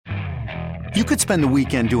You could spend the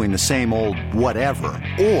weekend doing the same old whatever,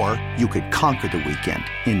 or you could conquer the weekend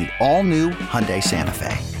in the all-new Hyundai Santa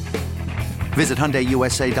Fe. Visit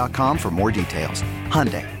HyundaiUSA.com for more details.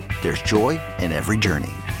 Hyundai, there's joy in every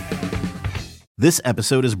journey. This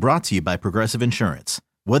episode is brought to you by Progressive Insurance.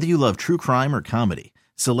 Whether you love true crime or comedy,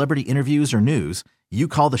 celebrity interviews or news, you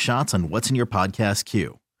call the shots on what's in your podcast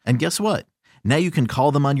queue. And guess what? Now you can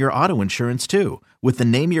call them on your auto insurance too with the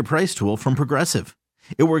Name Your Price tool from Progressive.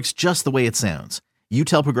 It works just the way it sounds. You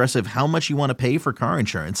tell Progressive how much you want to pay for car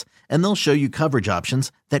insurance, and they'll show you coverage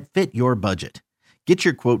options that fit your budget. Get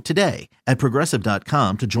your quote today at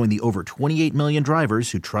Progressive.com to join the over 28 million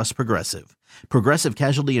drivers who trust Progressive. Progressive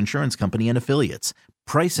Casualty Insurance Company and Affiliates.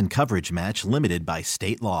 Price and coverage match limited by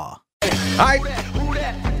state law. Hi.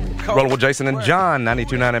 Rolling with Jason and John,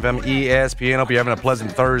 92.9 FM ESPN. Hope you're having a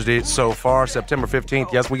pleasant Thursday so far. September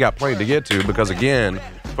 15th. Yes, we got plenty to get to because, again,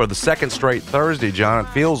 for the second straight Thursday, John, it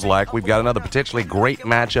feels like we've got another potentially great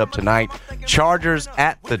matchup tonight. Chargers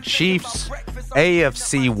at the Chiefs.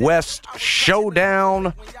 AFC West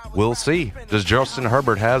showdown. We'll see. Does Justin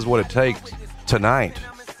Herbert has what it takes tonight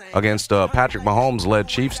against Patrick Mahomes-led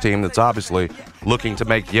Chiefs team that's obviously looking to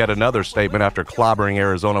make yet another statement after clobbering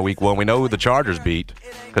Arizona week one? We know who the Chargers beat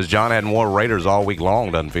because John hadn't wore Raiders all week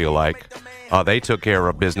long, doesn't feel like. They took care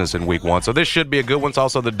of business in week one. So this should be a good one. It's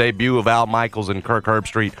also the debut of Al Michaels and Kirk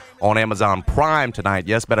Herbstreit on Amazon Prime tonight.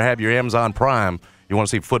 Yes, better have your Amazon Prime. You want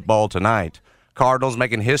to see football tonight. Cardinals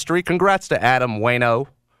making history. Congrats to Adam Wainwright,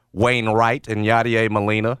 and Yadier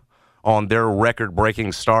Molina on their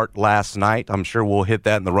record-breaking start last night. I'm sure we'll hit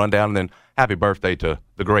that in the rundown. And then happy birthday to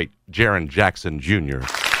the great Jaren Jackson Jr.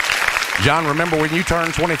 John, remember when you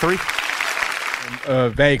turned 23?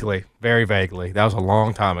 Vaguely. Very vaguely. That was a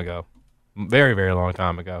long time ago. Very, very long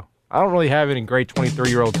time ago. I don't really have any great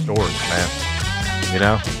 23-year-old stories, man. You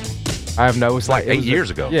know? I have no... It's like 8 years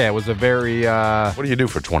ago. Yeah, it was a very... What do you do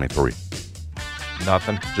for 23?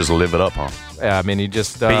 Nothing. Just live it up, huh? Yeah, I mean, you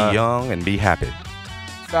just... be young and be happy.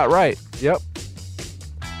 Not right. Yep.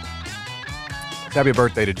 Happy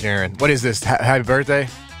birthday to Jaren. What is this? Happy birthday?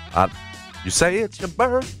 You say it's your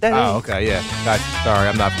birthday. Oh, okay, yeah. Sorry,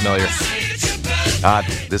 I'm not familiar.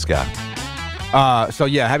 This guy. So,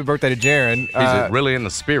 yeah, happy birthday to Jaren. He's really in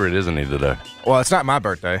the spirit, isn't he, today? Well, it's not my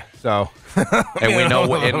birthday, so... and we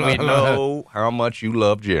know how much you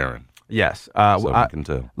love Jaren. Yes. So I can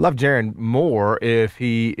tell. Love Jaren more if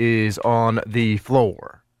he is on the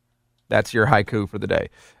floor. That's your haiku for the day.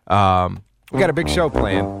 We got a big show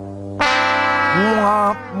planned.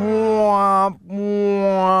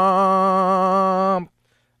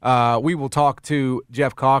 We will talk to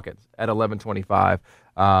Jeff Calkins at 11:25.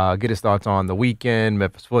 Get his thoughts on the weekend,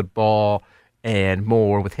 Memphis football, and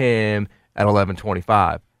more with him at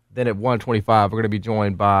 11:25. Then at 1:25, we're going to be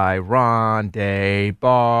joined by Rondé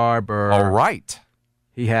Barber. All right.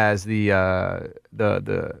 He has the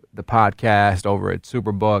podcast over at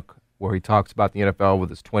Superbook where he talks about the NFL with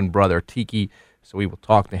his twin brother, Tiki. So we will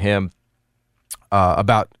talk to him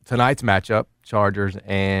about tonight's matchup, Chargers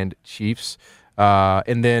and Chiefs.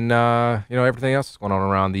 And then, everything else that's going on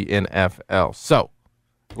around the NFL. So,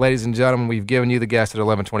 ladies and gentlemen, we've given you the guest at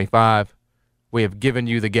 11:25. We have given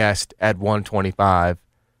you the guest at 1:25.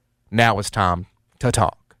 Now it's time to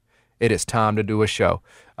talk. It is time to do a show.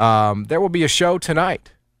 There will be a show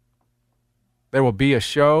tonight. There will be a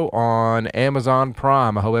show on Amazon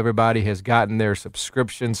Prime. I hope everybody has gotten their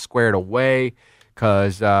subscription squared away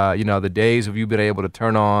because, the days of you being able to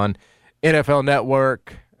turn on NFL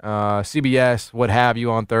Network, CBS, what have you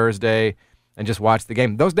on Thursday and just watch the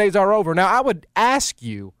game. Those days are over. Now, I would ask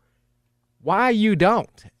you why you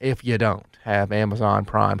don't, if you don't have Amazon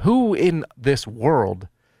Prime. Who in this world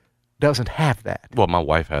doesn't have that? Well, my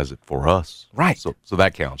wife has it for us. Right. So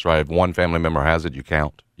that counts, right? If one family member has it, you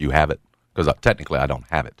count. You have it. Because technically I don't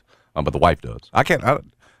have it, but the wife does.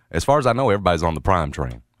 As far as I know, everybody's on the Prime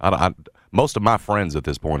train. Most of my friends at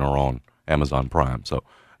this point are on Amazon Prime. So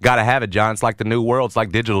got to have it, John. It's like the new world. It's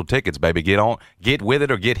like digital tickets, baby. Get with it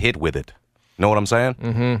or get hit with it. Know what I'm saying?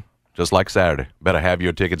 Mm-hmm. Just like Saturday. Better have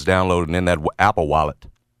your tickets downloaded in that Apple wallet.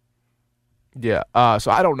 Yeah. So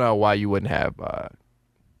I don't know why you wouldn't have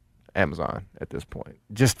Amazon at this point,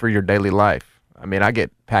 just for your daily life. I mean, I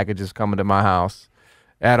get packages coming to my house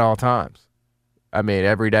at all times. I mean,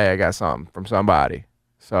 every day I got something from somebody.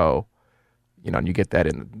 So, you get that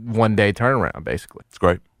in 1 day turnaround, basically. It's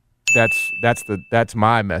great. That's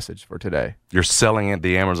my message for today. You're selling it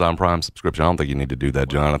the Amazon Prime subscription. I don't think you need to do that,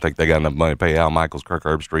 John. I think they got enough money to pay Al Michaels, Kirk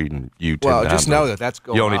Herbstreit, and you 10 Well, times just know that's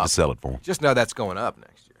going up. You don't need to sell it for them. Just know that's going up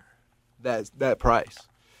next year. That price,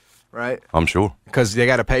 right? I'm sure. Because they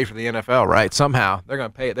got to pay for the NFL, right? Somehow they're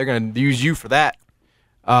going to pay it. They're going to use you for that.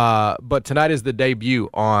 But tonight is the debut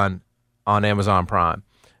on Amazon Prime.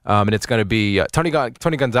 And it's going to be Tony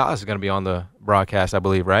Gonzalez is going to be on the broadcast, I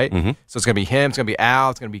believe, right? Mm-hmm. So it's going to be him. It's going to be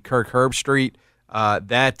Al. It's going to be Kirk Herbstreit. I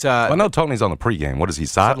know Tony's on the pregame. What is he,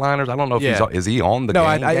 sideliners? I don't know if is he on the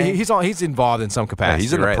game? No, he's involved in some capacity. Yeah,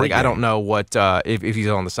 he's in the right? pregame. Like, I don't know what if he's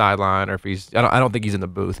on the sideline or if he's. I don't think he's in the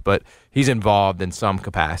booth, but he's involved in some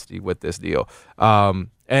capacity with this deal. And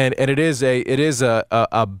it is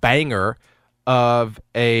a banger of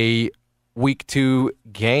a week 2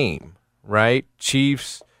 game, right?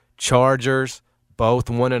 Chiefs, Chargers, both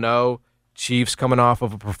 1-0. Chiefs coming off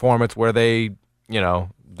of a performance where they,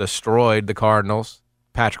 destroyed the Cardinals.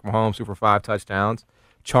 Patrick Mahomes threw for 5 touchdowns.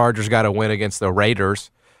 Chargers got a win against the Raiders.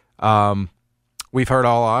 We've heard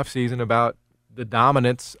all offseason about the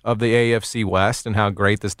dominance of the AFC West and how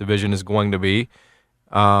great this division is going to be.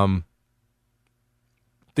 Do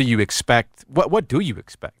you expect what do you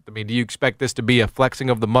expect? I mean, do you expect this to be a flexing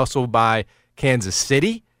of the muscle by Kansas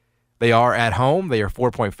City? They are at home. They are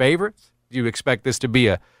 4-point favorites. Do you expect this to be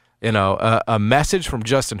a message from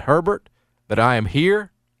Justin Herbert that I am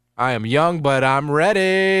here, I am young, but I'm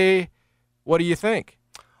ready? What do you think?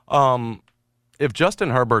 If Justin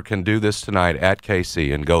Herbert can do this tonight at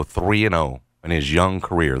KC and go 3-0 in his young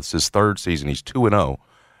career, this is his 3rd season. He's 2-0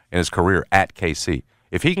 in his career at KC.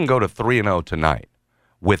 If he can go to 3-0 tonight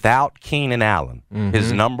without Keenan Allen,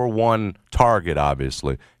 his number 1 target,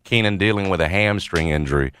 obviously, Keenan dealing with a hamstring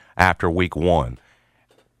injury after week 1,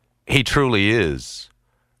 he truly is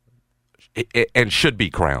and should be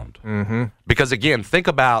crowned. Mm-hmm. Because, again, think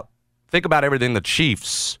about everything the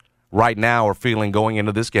Chiefs right now are feeling going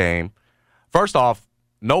into this game. First off,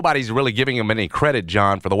 nobody's really giving them any credit,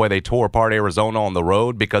 John, for the way they tore apart Arizona on the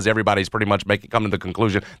road because everybody's pretty much coming to the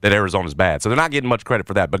conclusion that Arizona's bad. So they're not getting much credit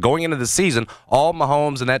for that. But going into the season, all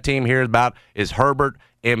Mahomes and that team hears about is Herbert,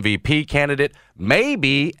 MVP candidate,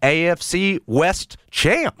 maybe AFC West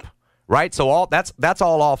champ, right? So that's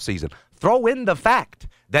all offseason. Throw in the fact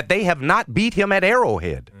that they have not beat him at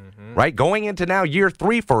Arrowhead, right? Going into now year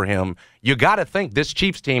 3 for him, you got to think this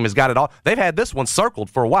Chiefs team has got it all. They've had this one circled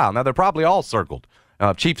for a while. Now, they're probably all circled.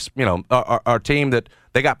 Chiefs, are a team that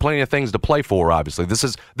they got plenty of things to play for, obviously. This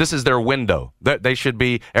is their window. They should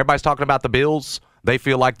be – everybody's talking about the Bills. They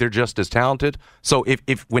feel like they're just as talented. So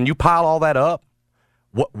if when you pile all that up,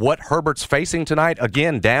 what Herbert's facing tonight,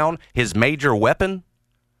 again, down his major weapon –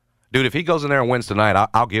 dude, if he goes in there and wins tonight,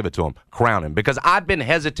 I'll give it to him. Crown him. Because I've been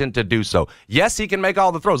hesitant to do so. Yes, he can make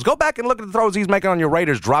all the throws. Go back and look at the throws he's making on your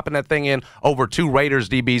Raiders, dropping that thing in over 2 Raiders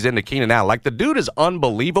DBs into Keenan Allen. Like, the dude is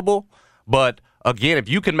unbelievable. But, again, if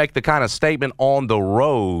you can make the kind of statement on the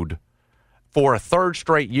road for a 3rd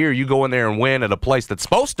straight year, you go in there and win at a place that's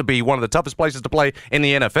supposed to be one of the toughest places to play in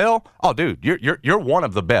the NFL, oh, dude, you're one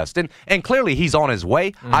of the best. And clearly he's on his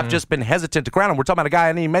way. Mm-hmm. I've just been hesitant to crown him. We're talking about a guy who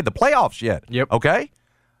hasn't even made the playoffs yet. Yep. Okay?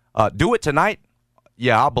 Do it tonight.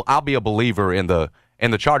 Yeah, I'll be a believer in the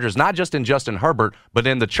Chargers, not just in Justin Herbert, but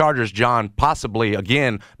in the Chargers, John, possibly,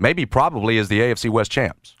 again, maybe probably as the AFC West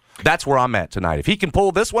champs. That's where I'm at tonight. If he can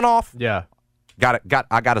pull this one off, yeah, I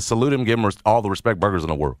got to salute him, give him all the respect burgers in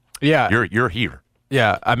the world. Yeah. You're here.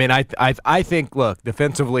 Yeah, I mean, I think, look,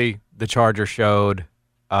 defensively, the Chargers showed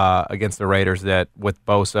against the Raiders that with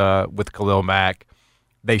Bosa, with Khalil Mack,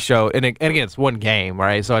 they showed, and again, it's one game,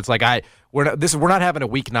 right? So it's like we're not having a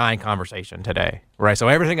Week 9 conversation today, right? So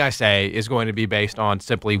everything I say is going to be based on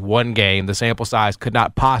simply one game. The sample size could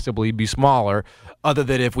not possibly be smaller, other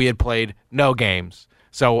than if we had played no games.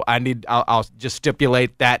 So I'll just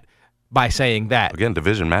stipulate that by saying that again,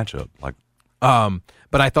 division matchup, like.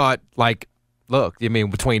 But I thought, like, look, I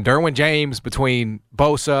mean, between Derwin James, between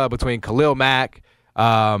Bosa, between Khalil Mack,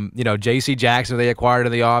 J.C. Jackson they acquired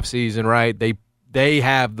in the offseason, right? They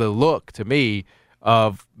have the look, to me,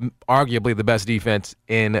 of arguably the best defense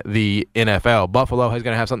in the NFL. Buffalo is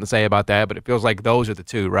going to have something to say about that, but it feels like those are the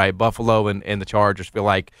two, right? Buffalo and the Chargers feel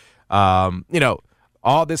like,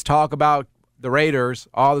 all this talk about the Raiders,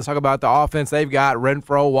 all this talk about the offense they've got,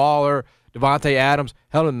 Renfro, Waller, Devontae Adams,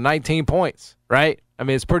 held in 19 points, right? I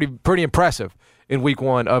mean, it's pretty impressive in week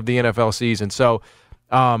 1 of the NFL season. So,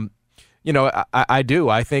 I do.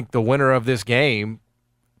 I think the winner of this game,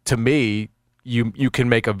 to me, you can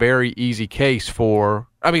make a very easy case for,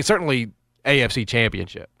 I mean, certainly AFC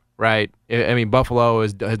Championship, right? I mean, Buffalo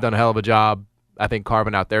has done a hell of a job, I think,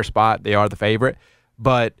 carving out their spot. They are the favorite.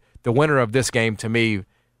 But the winner of this game, to me,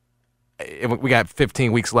 we got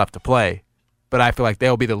 15 weeks left to play, but I feel like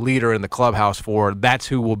they'll be the leader in the clubhouse for that's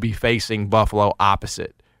who will be facing Buffalo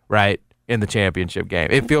opposite, right, in the championship game.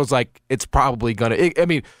 It feels like it's probably going to – I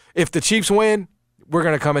mean, if the Chiefs win, we're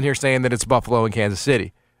going to come in here saying that it's Buffalo and Kansas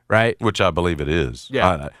City, right? Which I believe it is.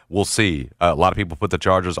 Yeah. We'll see. A lot of people put the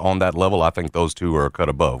Chargers on that level. I think those two are a cut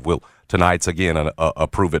above. Tonight's, again, a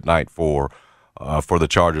prove-it night for the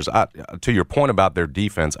Chargers. To your point about their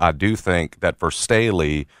defense, I do think that for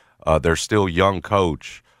Staley, their still young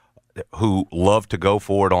coach who loved to go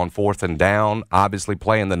for it on 4th and down, obviously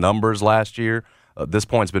playing the numbers last year, this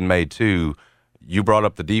point's been made too. You brought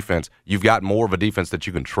up the defense. You've got more of a defense that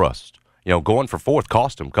you can trust. Going for 4th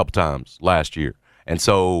cost him a couple times last year. And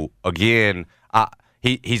so, again,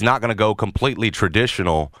 he's not going to go completely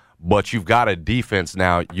traditional, but you've got a defense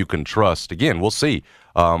now you can trust. Again, we'll see.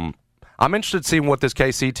 I'm interested in seeing what this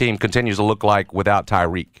KC team continues to look like without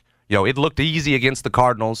Tyreek. It looked easy against the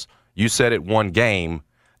Cardinals. You said it one game.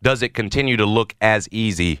 Does it continue to look as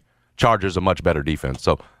easy? Chargers a much better defense.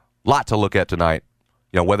 So, lot to look at tonight.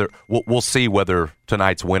 Whether we'll see whether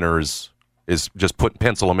tonight's winner is just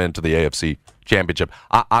pencil them into the AFC Championship.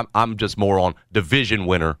 I'm just more on division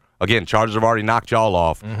winner. Again, Chargers have already knocked y'all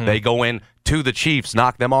off. Mm-hmm. They go in to the Chiefs,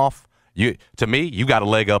 knock them off. To me, you got a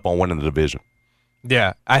leg up on winning the division.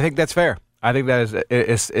 Yeah, I think that's fair. I think that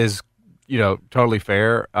is totally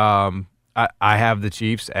fair. I have the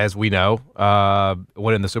Chiefs, as we know,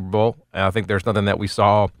 winning the Super Bowl. And I think there's nothing that we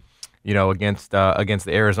saw, against the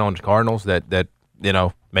Arizona Cardinals that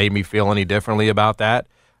made me feel any differently about that.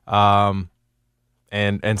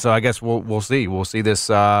 And so I guess we'll see. We'll see this.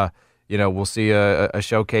 We'll see a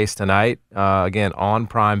showcase tonight. Again, on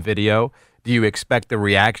Prime Video. Do you expect the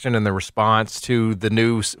reaction and the response to the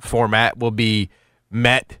new format will be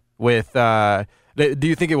met with? Do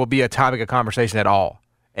you think it will be a topic of conversation at all?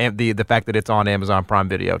 And the fact that it's on Amazon Prime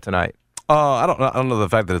Video tonight. I don't know the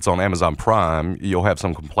fact that it's on Amazon Prime. You'll have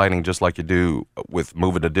some complaining just like you do with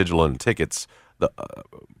moving to digital and tickets.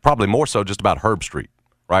 Probably more so just about Herb Street,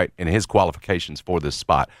 right, and his qualifications for this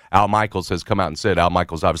spot. Al Michaels has come out and said, Al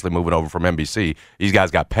Michaels obviously moving over from NBC. These guys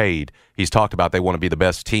got paid. He's talked about they want to be the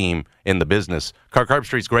best team in the business. Kirk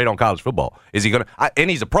Herbstreit's great on college football. Is he going to – and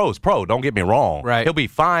he's a pro, don't get me wrong. Right. He'll be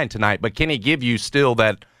fine tonight, but can he give you still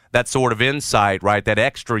that sort of insight, right, that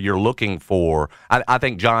extra you're looking for? I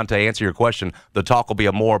think, John, to answer your question, the talk will be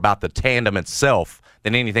more about the tandem itself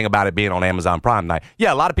than anything about it being on Amazon Prime night.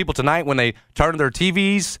 Yeah, a lot of people tonight when they turn their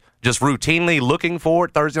TVs – just routinely looking for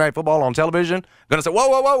it, Thursday Night Football on television, going to say,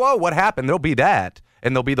 whoa, what happened? There'll be that,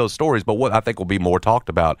 and there'll be those stories. But what I think will be more talked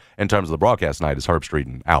about in terms of the broadcast night is Herb Street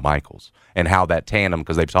and Al Michaels and how that tandem,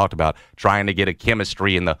 because they've talked about trying to get a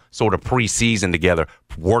chemistry in the sort of preseason together,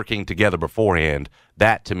 working together beforehand.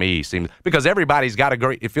 That, to me, seems – because everybody's got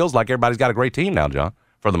it feels like everybody's got a great team now, John,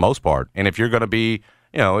 for the most part. And if you're going to be,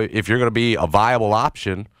 if you're going to be a viable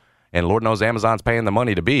option, and Lord knows Amazon's paying the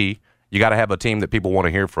money to be – you got to have a team that people want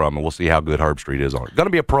to hear from, and we'll see how good Herb Street is on it. Going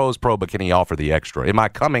to be a pro's pro, but can he offer the extra? Am I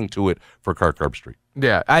coming to it for Kirk Herbstreit?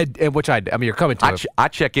 Yeah, I mean, you're coming to it. I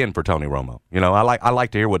check in for Tony Romo. I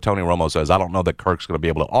like to hear what Tony Romo says. I don't know that Kirk's going to be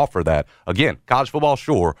able to offer that. Again, college football,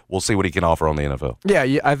 sure. We'll see what he can offer on the NFL.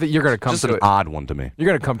 Yeah, I think you're going to come just to it. Just an odd one to me. You're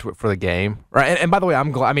going to come to it for the game, right? And by the way,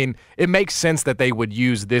 I'm glad. I mean, it makes sense that they would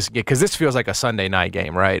use this game because this feels like a Sunday night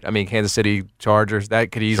game, right? I mean, Kansas City Chargers,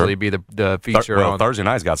 that could easily be the feature. Thursday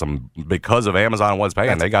night's got some, because of Amazon was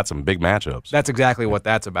paying, they got some big matchups. That's exactly what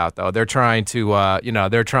that's about, though. They're trying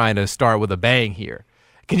to start with a bang here.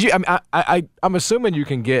 Can you? I'm assuming you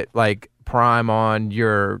can get like Prime on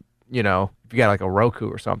your, if you got like a Roku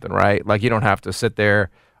or something, right? Like you don't have to sit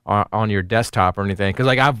there on your desktop or anything. Because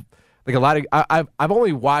I've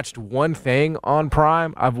only watched one thing on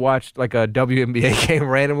Prime. I've watched like a WNBA game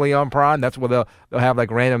randomly on Prime. That's where they'll have like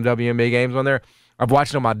random WNBA games on there. I've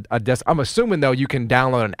watched them on a desk. I'm assuming though you can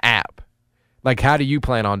download an app. Like, how do you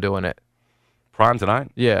plan on doing it? Prime tonight?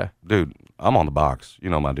 Yeah, dude, I'm on the box. You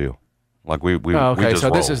know my deal. Like we okay. We just so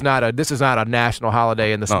roll. This is not a national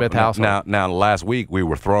holiday in the Smith household. Now last week we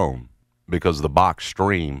were thrown because of the box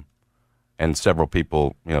stream, and several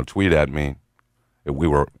people tweeted at me.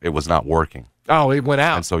 It was not working. Oh, it went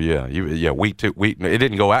out. And so week 2 it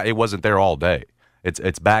didn't go out. It wasn't there all day.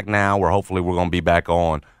 It's back now. We're going to be back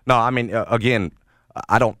on. No, I mean again,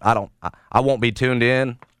 I won't be tuned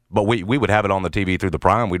in, but we would have it on the TV through the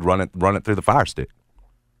Prime. We'd run it through the Fire Stick.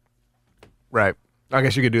 Right. I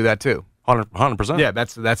guess you could do that too. 100%. Yeah,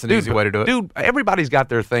 that's an easy way to do it. Dude, everybody's got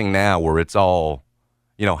their thing now where it's all,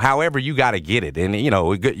 however you got to get it. And,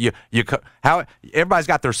 everybody's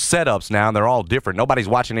got their setups now, and they're all different. Nobody's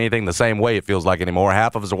watching anything the same way, it feels like, anymore.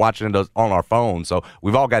 Half of us are watching it on our phone. So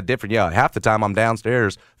we've all got different. Yeah, half the time I'm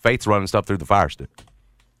downstairs, Faith's running stuff through the Fire Stick.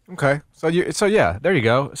 Okay. So yeah, there you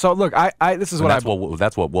go. So look, that's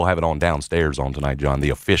what we'll have it on downstairs on tonight, John,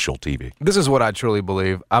 the official TV. This is what I truly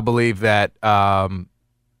believe. I believe that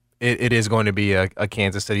it is going to be a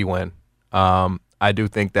Kansas City win. I do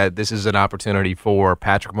think that this is an opportunity for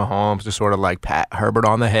Patrick Mahomes to sort of like pat Herbert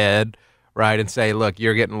on the head, right, and say, look,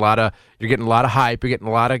 you're getting a lot of hype, you're getting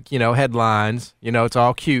a lot of headlines, it's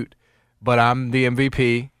all cute, but I'm the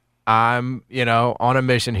MVP. I'm on a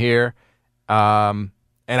mission here, and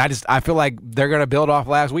I feel like they're going to build off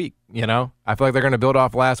last week. I feel like they're going to build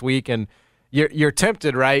off last week, and you're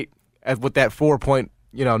tempted, right, with that 4-point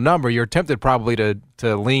number. You're tempted probably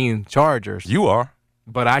to lean Chargers. You are,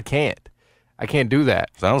 but I can't. I can't do that.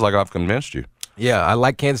 Sounds like I've convinced you. Yeah, I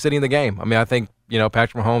like Kansas City in the game. I mean, I think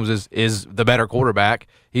Patrick Mahomes is the better quarterback.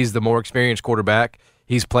 He's the more experienced quarterback.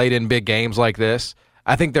 He's played in big games like this.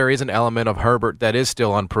 I think there is an element of Herbert that is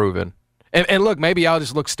still unproven. And look, maybe I'll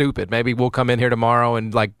just look stupid. Maybe we'll come in here tomorrow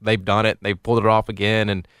and like they've done it, they've pulled it off again,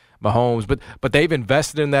 and Mahomes. But they've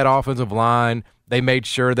invested in that offensive line. They made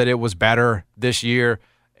sure that it was better this year,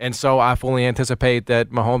 and so I fully anticipate that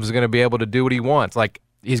Mahomes is going to be able to do what he wants. Like,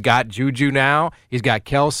 he's got Juju now. He's got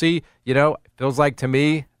Kelsey. It feels like to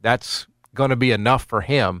me that's going to be enough for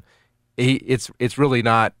him. It's really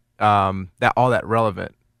not that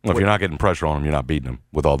relevant. Well, if you're not getting pressure on him, you're not beating him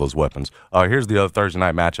with all those weapons. Here's the other Thursday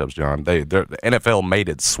night matchups, John. The NFL made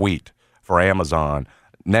it sweet for Amazon.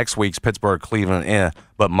 Next week's Pittsburgh, Cleveland,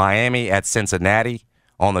 but Miami at Cincinnati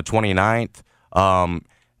on the 29th.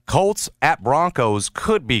 Colts at Broncos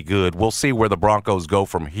could be good. We'll see where the Broncos go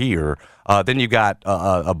from here. Then you got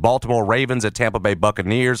Baltimore Ravens at Tampa Bay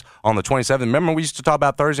Buccaneers on the 27th. Remember we used to talk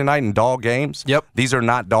about Thursday night and dog games? Yep. These are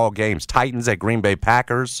not dog games. Titans at Green Bay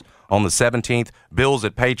Packers on the 17th. Bills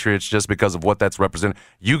at Patriots just because of what that's represented.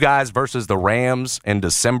 You guys versus the Rams in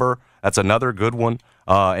December. That's another good one.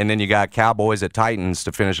 And then you got Cowboys at Titans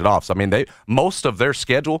to finish it off. So, I mean, most of their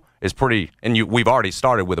schedule is pretty – and we've already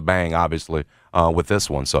started with a bang, obviously, with this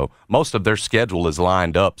one. So most of their schedule is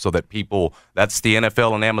lined up so that people – that's the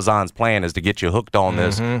NFL and Amazon's plan, is to get you hooked on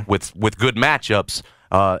this with good matchups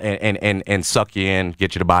and suck you in,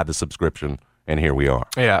 get you to buy the subscription. And here we are.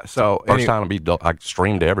 Yeah. So first time to be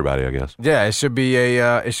streamed to everybody, I guess. Yeah, it should be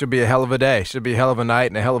a hell of a day. It should be a hell of a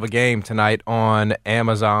night and a hell of a game tonight on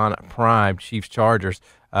Amazon Prime. Chiefs Chargers.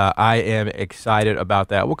 I am excited about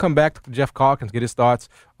that. We'll come back to Jeff Calkins, get his thoughts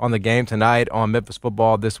on the game tonight, on Memphis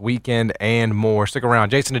football this weekend, and more. Stick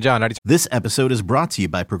around. Jason and John. This episode is brought to you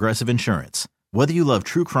by Progressive Insurance. Whether you love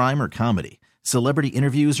true crime or comedy, celebrity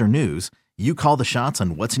interviews or news, you call the shots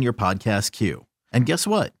on what's in your podcast queue. And guess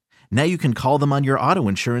what? Now you can call them on your auto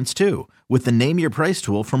insurance, too, with the Name Your Price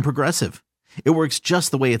tool from Progressive. It works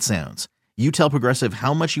just the way it sounds. You tell Progressive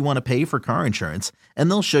how much you want to pay for car insurance, and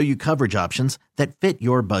they'll show you coverage options that fit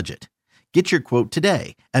your budget. Get your quote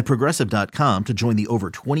today at Progressive.com to join the over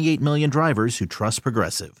 28 million drivers who trust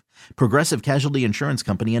Progressive. Progressive Casualty Insurance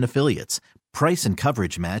Company and Affiliates. Price and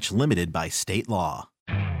coverage match limited by state law.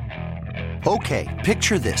 Okay,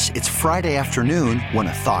 picture this. It's Friday afternoon when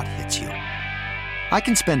a thought hits you. I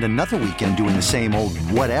can spend another weekend doing the same old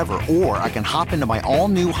whatever, or I can hop into my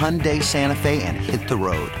all-new Hyundai Santa Fe and hit the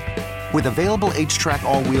road. With available H-Track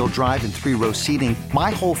all-wheel drive and 3-row seating,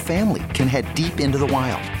 my whole family can head deep into the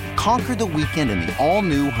wild. Conquer the weekend in the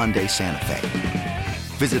all-new Hyundai Santa Fe.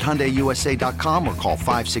 Visit HyundaiUSA.com or call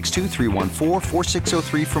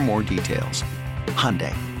 562-314-4603 for more details.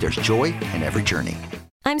 Hyundai, there's joy in every journey.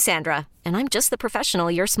 I'm Sandra, and I'm just the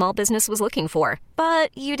professional your small business was looking for.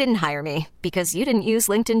 But you didn't hire me because you didn't use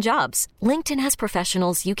LinkedIn Jobs. LinkedIn has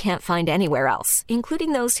professionals you can't find anywhere else,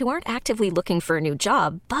 including those who aren't actively looking for a new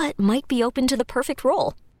job, but might be open to the perfect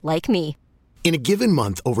role, like me. In a given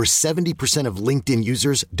month, over 70% of LinkedIn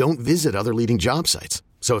users don't visit other leading job sites.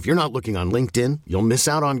 So if you're not looking on LinkedIn, you'll miss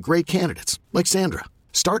out on great candidates like Sandra.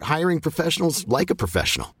 Start hiring professionals like a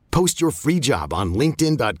professional. Post your free job on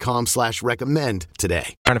linkedin.com/recommend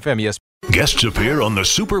today. FM, yes. Guests appear on the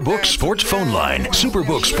Superbook Sports phone line.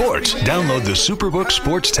 Superbook Sports. Download the Superbook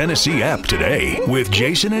Sports Tennessee app today with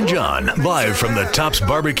Jason and John, live from the Tops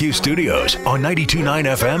Barbecue Studios on 92.9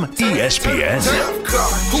 FM ESPN. Jeff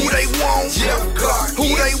Carr, who they want? Jeff Carr, who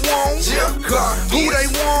they want? Jeff Carr, who they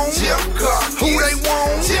want? Jeff Carr, who they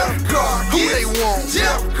want? Jeff Carr, who they want?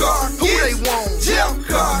 Jeff Carr, who they want? Jeff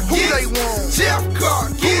Carr, who they want? Jeff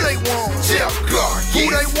Carr, who they want? Jeff Carr, who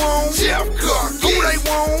they want? Jeff Carr, who they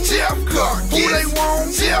want? Jeff Carr, who they want?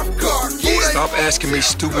 Jeff Carr, who they want? Stop asking me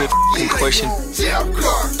stupid questions. Jeff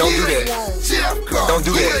Carr, don't do that. Jeff Carr, don't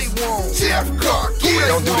do that. Jeff Carr,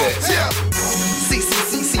 don't do that.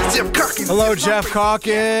 Jeff Calkins. Hello, Jeff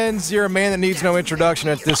Calkins. You're a man that needs no introduction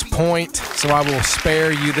at this point, so I will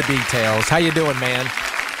spare you the details. How you doing, man?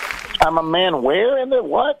 I'm a man where in the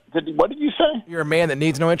what? What did you say? You're a man that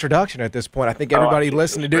needs no introduction at this point. I think everybody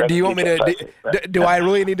listening. Do you want me to? Do I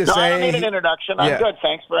really need to say? I don't need an introduction. I'm good.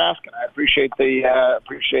 Thanks for asking. I appreciate the.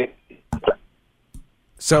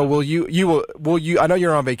 So will you I know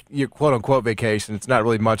you're on your quote unquote vacation. It's not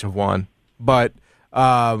really much of one, but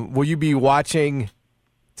will you be watching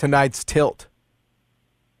tonight's tilt?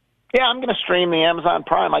 Yeah, I'm going to stream the Amazon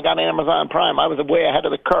Prime. I got Amazon Prime. I was way ahead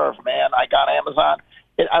of the curve, man. I got Amazon.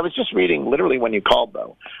 I was just reading, literally when you called,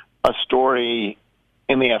 though, a story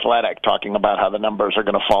in The Athletic talking about how the numbers are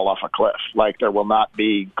going to fall off a cliff. Like, there will not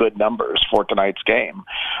be good numbers for tonight's game,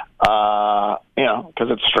 because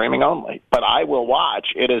it's streaming only. But I will watch.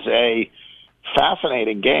 It is a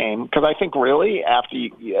fascinating game because I think really as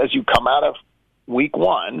you come out of week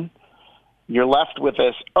one, you're left with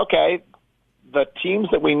this, okay, the teams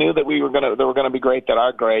that we knew that were going to be great, that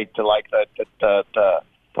are great, to like the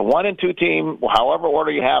 1 and 2 team, however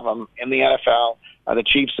order you have them in the NFL, are the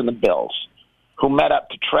Chiefs and the Bills, who met up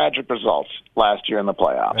to tragic results last year in the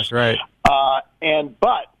playoffs. That's right.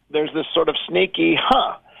 But there's this sort of sneaky,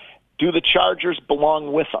 do the Chargers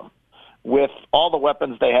belong with them, with all the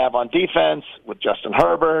weapons they have on defense, with Justin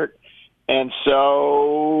Herbert, and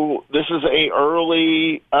so this is a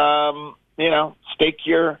early, stake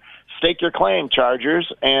your claim,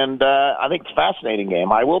 Chargers, and I think it's a fascinating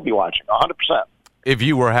game. I will be watching 100%. If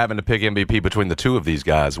you were having to pick MVP between the two of these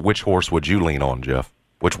guys, which horse would you lean on, Jeff?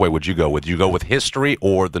 Which way would you go? Would you go with history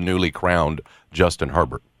or the newly crowned Justin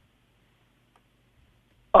Herbert?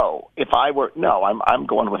 Oh, I'm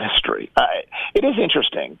going with history. It is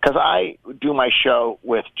interesting because I do my show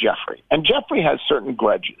with Jeffrey, and Jeffrey has certain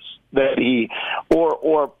grudges that he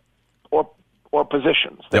or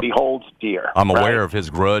positions that he holds dear. I'm aware of his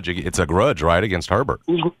grudge. It's a grudge, right, against Herbert.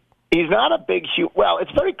 He's not a big well,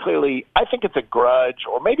 it's very clearly, I think it's a grudge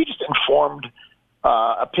or maybe just informed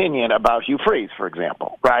opinion about Hugh Freeze, for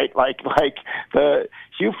example, right? Like the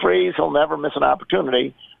Hugh Freeze, he'll never miss an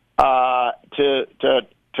opportunity to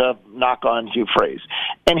knock on Hugh Freeze.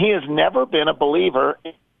 And he has never been a believer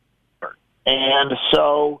in Herbert. And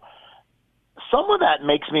so some of that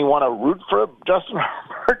makes me want to root for Justin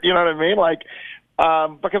Herbert, you know what I mean? Like,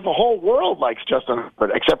 because the whole world likes Justin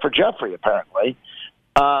Herbert, except for Jeffrey, apparently.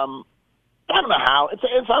 I don't know how.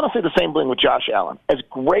 It's honestly the same thing with Josh Allen. As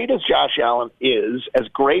great as Josh Allen is, as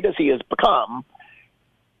great as he has become,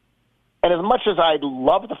 and as much as I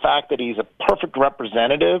love the fact that he's a perfect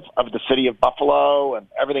representative of the city of Buffalo and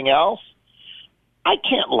everything else, I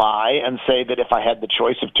can't lie and say that if I had the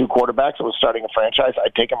choice of 2 quarterbacks and was starting a franchise,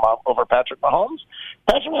 I'd take him over Patrick Mahomes.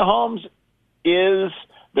 Patrick Mahomes is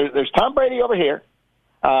there's Tom Brady over here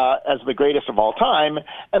as the greatest of all time,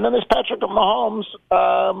 and then there's Patrick Mahomes,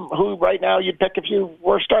 who right now you'd pick if you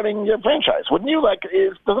were starting your franchise, wouldn't you? Like,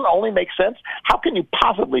 it doesn't only make sense. How can you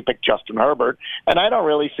possibly pick Justin Herbert? And I don't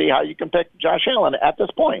really see how you can pick Josh Allen at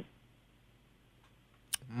this point.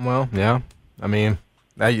 Well, yeah, I mean.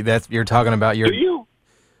 That's you're talking about your. Do you?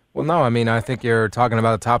 Well, no. I mean, I think you're talking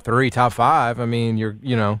about the top 3, top 5. I mean, Yeah,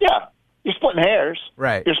 you're splitting hairs.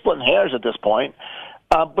 Right. You're splitting hairs at this point.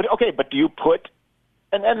 But do you put?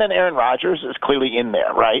 And then Aaron Rodgers is clearly in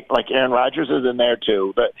there, right? Like Aaron Rodgers is in there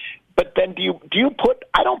too. But then do you put?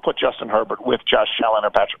 I don't put Justin Herbert with Josh Allen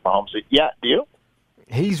or Patrick Mahomes yet. Do you?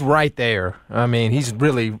 He's right there. I mean, he's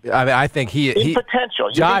really. I mean, I think he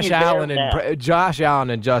potential. Josh Allen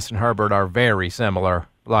and Justin Herbert are very similar.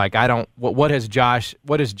 Like, I don't. What has Josh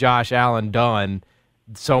Allen done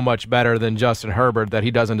so much better than Justin Herbert that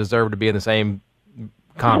he doesn't deserve to be in the same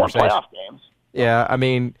conversation? More playoff games. Yeah, I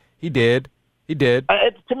mean, he did.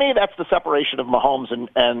 To me, that's the separation of Mahomes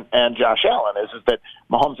and Josh Allen is that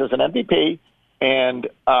Mahomes is an MVP and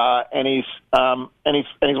he's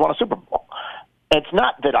won a Super Bowl. It's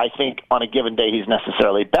not that I think on a given day he's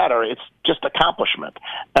necessarily better. It's just accomplishment.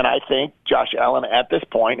 And I think Josh Allen at this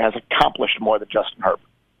point has accomplished more than Justin Herbert.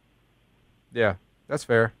 Yeah, that's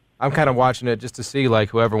fair. I'm kind of watching it just to see, like,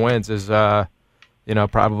 whoever wins is,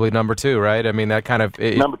 probably number 2, right? I mean, that kind of...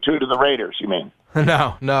 number 2 to the Raiders, you mean?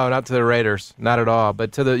 No, not to the Raiders. Not at all.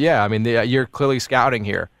 But to you're clearly scouting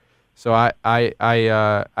here. So I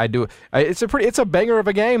do. It's a banger of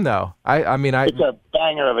a game, though. It's a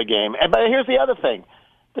banger of a game. But here's the other thing: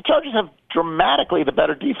 the Chargers have dramatically the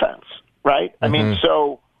better defense, right? Mm-hmm. I mean,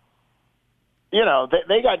 so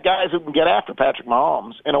they got guys who can get after Patrick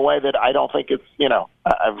Mahomes in a way that I don't think it's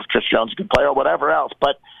Chris Jones, a good player or whatever else,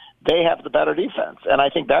 but they have the better defense, and I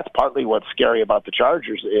think that's partly what's scary about the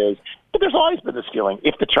Chargers is. But there's always been this feeling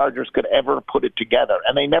if the Chargers could ever put it together,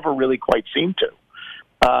 and they never really quite seem to.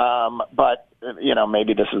 But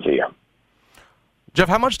maybe this is the year. Jeff,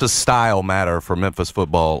 how much does style matter for Memphis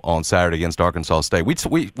football on Saturday against Arkansas State? We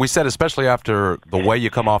said, especially after the way you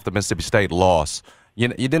come off the Mississippi State loss, you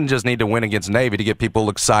didn't just need to win against Navy to get people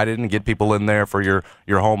excited and get people in there for your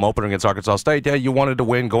home opener against Arkansas State. Yeah, you wanted to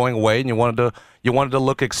win going away, and you wanted to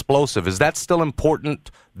look explosive. Is that still important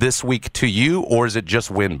this week to you, or is it just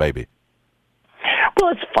win, baby?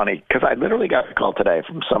 Well, it's funny because I literally got a call today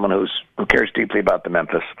from someone who cares deeply about the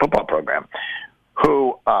Memphis football program,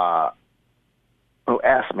 who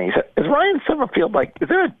asked me, he said, is Ryan Silverfield, is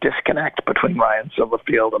there a disconnect between Ryan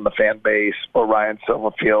Silverfield and the fan base, or Ryan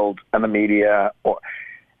Silverfield and the media? And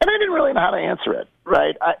I didn't really know how to answer it,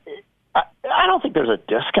 right? I don't think there's a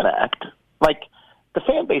disconnect. The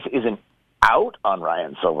fan base isn't out on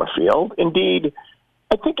Ryan Silverfield. Indeed,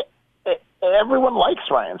 I think everyone likes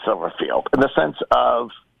Ryan Silverfield in the sense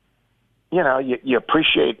of, you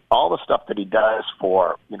appreciate all the stuff that he does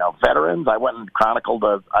for, veterans. I went and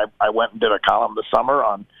I went and did a column this summer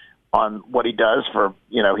on what he does for,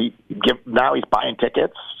 now he's buying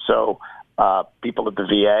tickets so people at the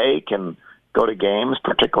VA can go to games,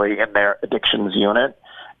 particularly in their addictions unit.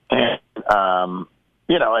 And,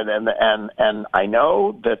 and I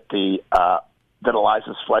know that that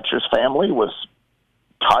Eliza Fletcher's family was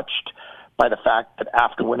touched by the fact that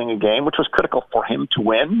after winning a game, which was critical for him to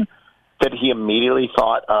win, that he immediately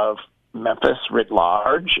thought of Memphis writ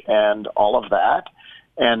large and all of that,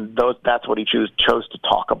 and that's what he chose to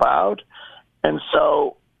talk about. And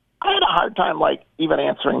so I had a hard time even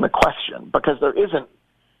answering the question, because there isn't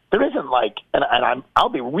and I'll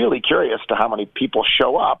be really curious to how many people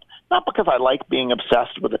show up, not because I like being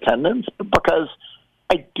obsessed with attendance, but because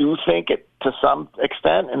I do think it, to some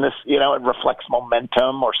extent, and this, it reflects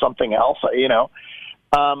momentum or something else, So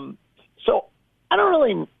I don't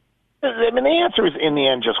really. The answer is, in the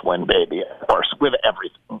end, just win, baby. Of course, with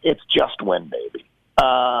everything, it's just win, baby.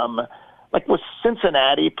 With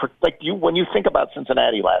Cincinnati, when you think about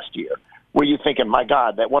Cincinnati last year, were you thinking, my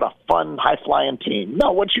God, what a fun, high-flying team?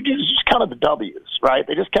 No, what you did is just counted the W's, right?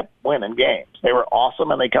 They just kept winning games. They were awesome,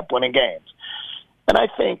 and they kept winning games. And I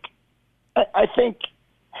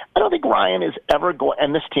don't think Ryan is ever going,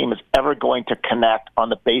 and this team is ever going to connect on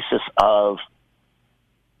the basis of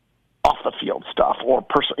off the field stuff or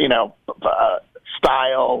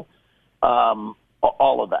style,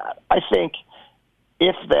 all of that. I think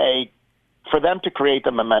for them to create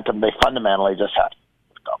the momentum, they fundamentally just have to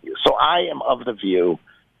W. So I am of the view,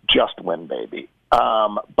 just win, baby.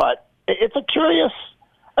 But it's a curious.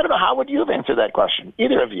 I don't know, how would you have answered that question?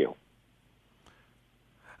 Either of you.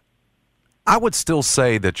 I would still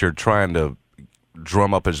say that you're trying to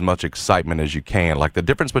drum up as much excitement as you can. The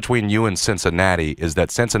difference between you and Cincinnati is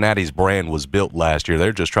that Cincinnati's brand was built last year.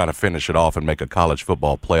 They're just trying to finish it off and make a college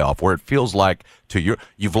football playoff, where it feels like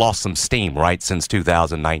you've lost some steam, right, since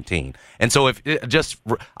 2019. And so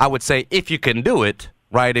I would say, if you can do it,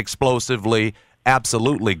 right, explosively,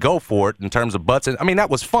 absolutely go for it in terms of butts. I mean, that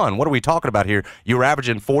was fun. What are we talking about here? You were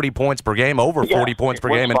averaging 40 points per game, over 40 points per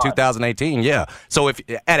game in 2018. Yeah. So if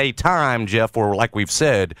at a time, Jeff, where, like we've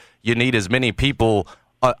said, you need as many people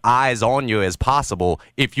eyes on you as possible,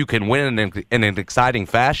 if you can win in an exciting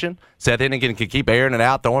fashion, Seth Hennigan can keep airing it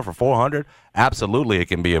out, throwing for 400, absolutely it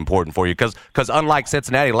can be important for you. Because unlike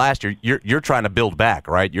Cincinnati last year, you're trying to build back,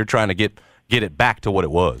 right? You're trying to get it back to what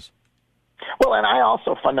it was. Well, and I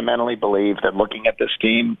also fundamentally believe that looking at this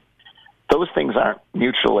team, those things aren't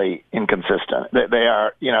mutually inconsistent. They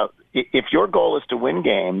are, if your goal is to win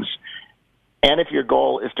games, and if your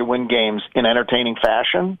goal is to win games in entertaining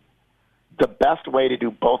fashion, the best way to do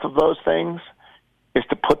both of those things is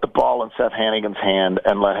to put the ball in Seth Hennigan's hand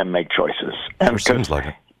and let him make choices. And sure seems like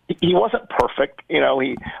it. He wasn't perfect.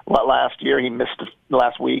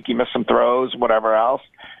 Last week he missed some throws, whatever else.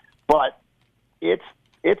 But it's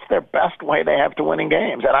their best way they have to winning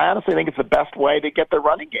games. And I honestly think it's the best way to get their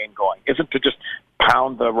running game going. Isn't to just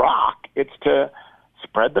pound the rock. It's to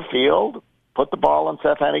spread the field, put the ball in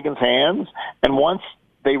Seth Hennigan's hands, and once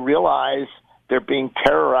they realize they're being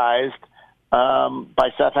terrorized by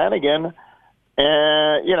Seth Hennigan,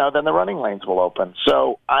 then the running lanes will open.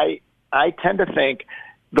 So I tend to think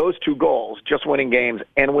those two goals, just winning games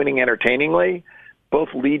and winning entertainingly, both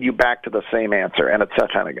lead you back to the same answer, and it's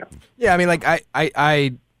Seth Hennigan. Yeah, I mean,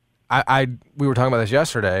 we were talking about this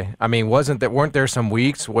yesterday. I mean, weren't there some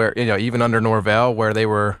weeks where, even under Norvell, where they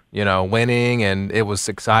were, winning and it was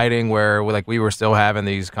exciting, where we were still having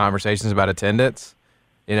these conversations about attendance?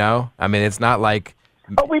 I mean, it's not like.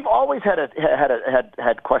 Oh, we've always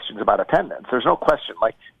had questions about attendance. There's no question.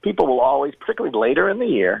 People will always, particularly later in the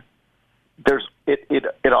year,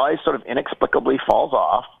 it always sort of inexplicably falls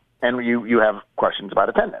off, and you have questions about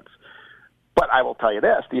attendance. But I will tell you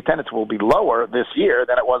this: the attendance will be lower this year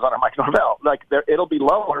than it was under Mike Norvell. It'll be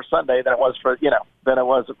lower Sunday than it was for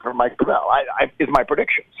Mike Norvell. Is my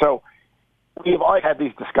prediction. So we've always had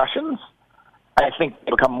these discussions. I think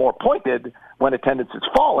they become more pointed when attendance is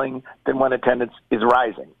falling than when attendance is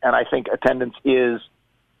rising. And I think attendance is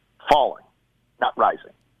falling, not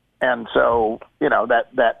rising. And so,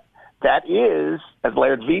 that is, as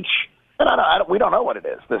Laird Veatch, and we don't know what it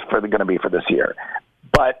is going to be for this year,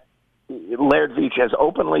 but Laird Veatch has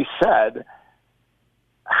openly said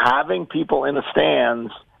having people in the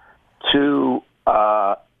stands to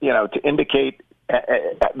indicate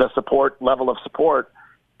the level of support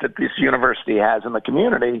that this university has in the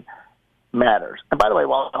community matters. And by the way,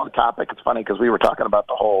 while on the topic, it's funny because we were talking about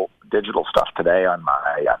the whole digital stuff today on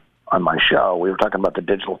my show. We were talking about the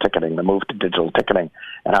digital ticketing, the move to digital ticketing,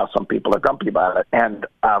 and how some people are grumpy about it. And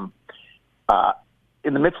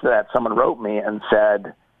in the midst of that, someone wrote me and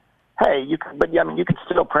said, "Hey, you can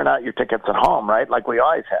still print out your tickets at home, right? Like we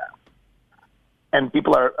always have." And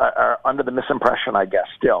people are under the misimpression, I guess,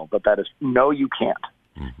 still, but that is, no, you can't.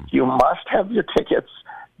 Mm-hmm. You must have your tickets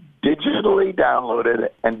digitally downloaded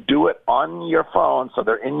and do it on your phone so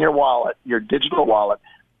they're in your wallet, your digital wallet,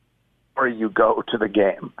 or you go to the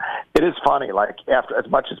game. It is funny, like, after as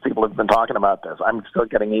much as people have been talking about this, I'm still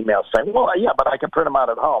getting emails saying, well, yeah, but I can print them out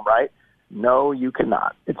at home, right? No, you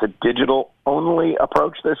cannot. It's a digital-only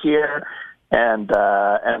approach this year, and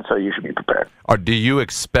so you should be prepared. Or do you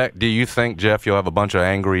think, Jeff, you'll have a bunch of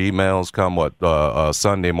angry emails come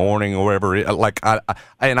Sunday morning or wherever?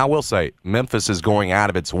 And I will say, Memphis is going out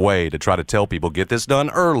of its way to try to tell people, get this done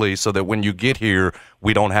early so that when you get here,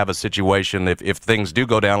 we don't have a situation if things do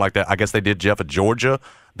go down like that. I guess they did, Jeff, at Georgia,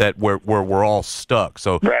 that where we're all stuck.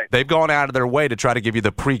 So right. They've gone out of their way to try to give you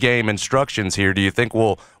the pregame instructions here. Do you think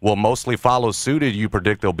we'll mostly follow suit? Or do you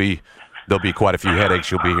predict there'll be quite a few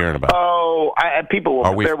headaches you'll be hearing about? People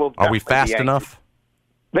will. Are we fast enough?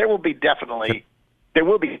 There will be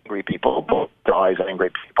angry people. There are always angry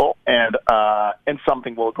people, and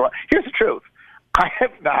something will grow. Here's the truth: I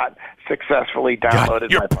have not successfully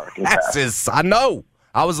downloaded my parking pass. I know.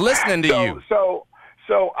 I was listening to you.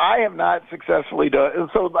 So I have not successfully done.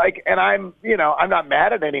 So and I'm not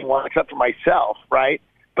mad at anyone except for myself, right?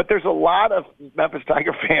 But there's a lot of Memphis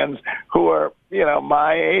Tiger fans who are,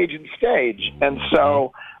 my age and stage. And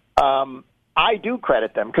so I do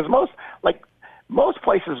credit them because most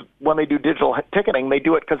places, when they do digital ticketing, they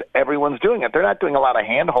do it because everyone's doing it. They're not doing a lot of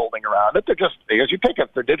hand-holding around it. They're just, here's your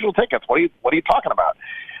tickets. They're digital tickets. What are you talking about?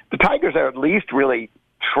 The Tigers are at least really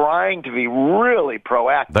trying to be really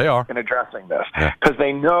proactive they are. In addressing this because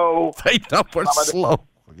they know we're slow.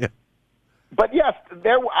 Yeah. But yes,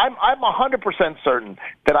 I'm 100% certain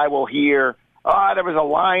that I will hear, there was a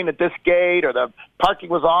line at this gate, or the parking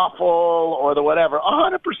was awful, or the whatever.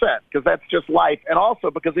 100%, because that's just life. And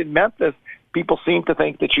also because in Memphis, people seem to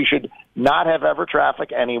think that you should not have ever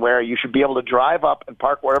traffic anywhere. You should be able to drive up and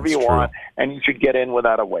park wherever you want, and you should get in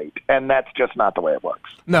without a wait. And that's just not the way it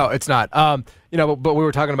works. No, it's not. But we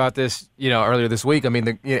were talking about this, earlier this week. I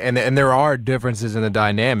mean, and there are differences in the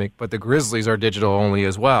dynamic, but the Grizzlies are digital only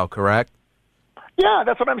as well, correct? Yeah,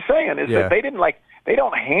 that's what I'm saying. That they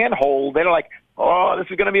don't handhold. They're like, oh,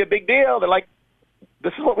 this is going to be a big deal. They're like,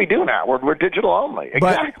 this is what we do now. We're digital only.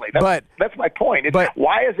 Exactly. That's my point.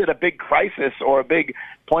 Why is it a big crisis or a big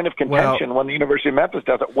point of contention when the University of Memphis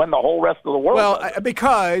does it, when the whole rest of the world does it?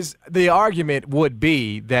 Because the argument would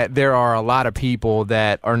be that there are a lot of people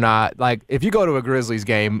that are not, like, if you go to a Grizzlies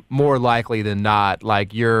game, more likely than not,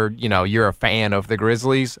 like, you're a fan of the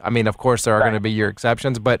Grizzlies. I mean, of course, there are going to be your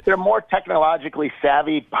exceptions, but they're more technologically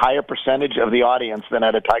savvy, higher percentage of the audience than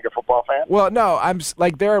at a Tiger football fan. Well, no,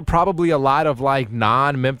 there are probably a lot of,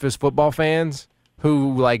 non-Memphis football fans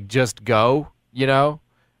who, just go,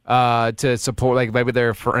 to support, maybe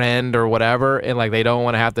their friend or whatever, and, they don't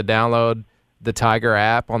want to have to download the Tiger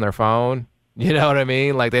app on their phone. You know what I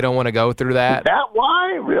mean? They don't want to go through that. Is that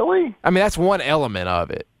why? Really? I mean, that's one element of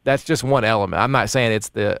it. That's just one element. I'm not saying it's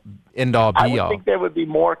the end-all, be-all. I would think there would be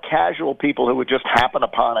more casual people who would just happen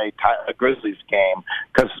upon a Grizzlies game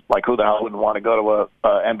because, who the hell wouldn't want to go to a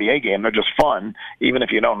NBA game? They're just fun, even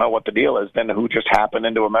if you don't know what the deal is, than who just happened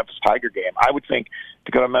into a Memphis Tiger game. I would think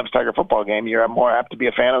to go to a Memphis Tiger football game, you're more apt to be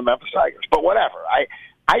a fan of the Memphis Tigers. But whatever.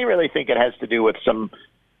 I really think it has to do with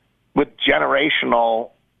generational,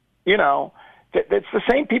 it's the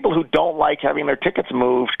same people who don't like having their tickets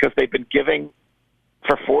moved because they've been giving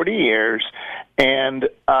for 40 years, and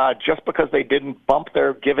just because they didn't bump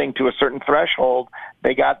their giving to a certain threshold,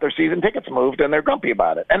 they got their season tickets moved, and they're grumpy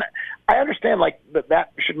about it. And I understand,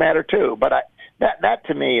 that should matter too, but that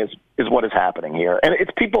to me is what is happening here. And it's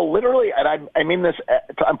people literally, and I mean this,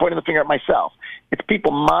 I'm pointing the finger at myself, it's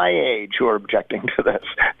people my age who are objecting to this.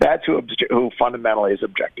 That's who fundamentally is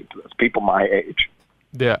objecting to this, people my age.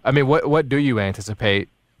 Yeah, I mean, what do you anticipate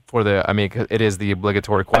For the, I mean, 'cause it is the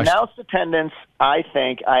obligatory question. Announced attendance, I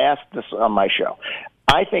think, I asked this on my show,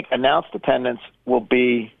 I think announced attendance will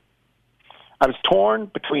be, I was torn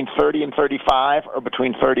between 30 and 35 or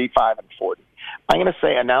between 35 and 40. I'm going to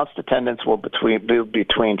say announced attendance will be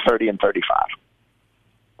between 30 and 35.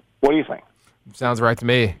 What do you think? Sounds right to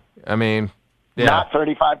me. I mean, yeah. Not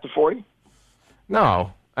 35 to 40?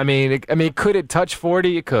 No. I mean, could it touch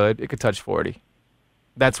 40? It could. It could touch 40.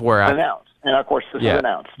 That's where announced. And of course, this is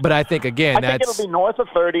announced. But I think again, I think it'll be north of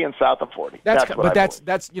 30 and south of 40.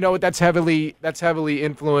 That's heavily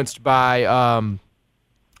influenced by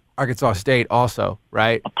Arkansas State also,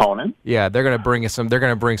 right? Opponent. Yeah, they're going to bring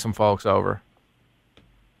some folks over.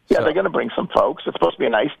 Yeah, they're going to bring some folks. It's supposed to be a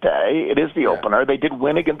nice day. It is the opener. They did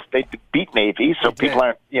beat Navy, so people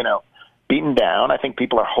aren't, beaten down. I think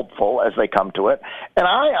people are hopeful as they come to it. And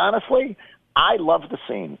I love the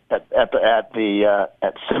scene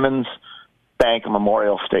at Simmons Bank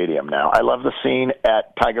Memorial Stadium now. I love the scene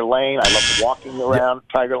at Tiger Lane. I love walking around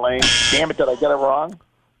Tiger Lane. Damn it, did I get it wrong?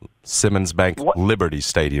 Simmons Bank Liberty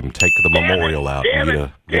Stadium. Take the memorial out.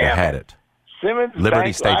 You'd have had it. Simmons Liberty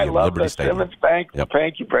Bank, Stadium. I love Liberty Stadium. Simmons Bank. Yep.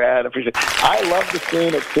 Thank you, Brad. I appreciate it. I love the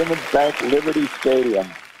scene at Simmons Bank Liberty Stadium.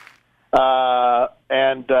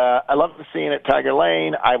 And I love the scene at Tiger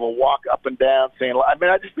Lane. I will walk up and down saying, I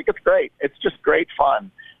just think it's great. It's just great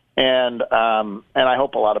fun. And I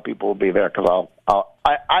hope a lot of people will be there because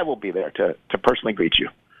I will be there to personally greet you.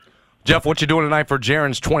 Jeff, what you doing tonight for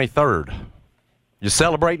Jaron's 23rd? You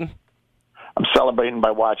celebrating? I'm celebrating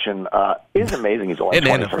by watching. It's amazing he's only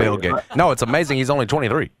 23. An NFL game. No, it's amazing he's only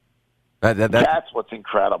 23. That's what's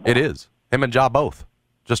incredible. It is. Him and Ja both.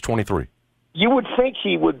 Just 23. You would think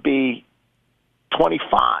he would be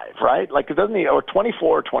 25, right? Like, doesn't he? Or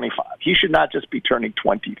 24 or 25. He should not just be turning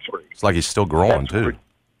 23. It's like he's still growing, too.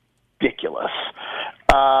 Ridiculous.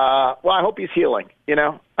 Well, I hope he's healing.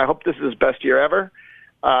 I hope this is his best year ever.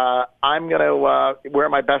 I'm going to wear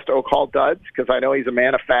my best O-Call duds because I know he's a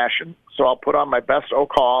man of fashion. So I'll put on my best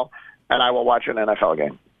O-Call, and I will watch an NFL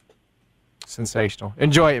game. Sensational.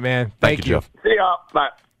 Enjoy it, man. Thank you, Jeff. See ya. Bye.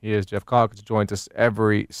 He is Jeff Calkins. Joins us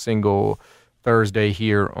every single Thursday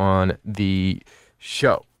here on the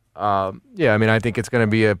show. I think it's going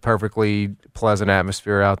to be a perfectly pleasant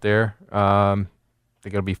atmosphere out there. I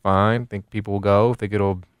think it'll be fine. I think people will go. I think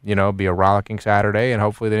it'll, be a rollicking Saturday, and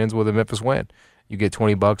hopefully that ends with a Memphis win. You get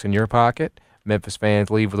 $20 in your pocket. Memphis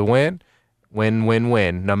fans leave with a win. Win, win,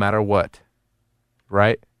 win, no matter what.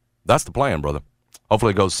 Right? That's the plan, brother.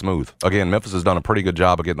 Hopefully it goes smooth. Again, Memphis has done a pretty good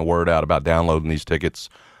job of getting the word out about downloading these tickets.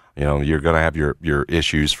 You're going to have your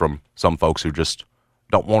issues from some folks who just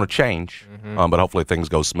don't want to change. Mm-hmm. But hopefully things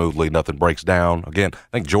go smoothly. Nothing breaks down. Again, I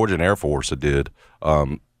think Georgian Air Force did.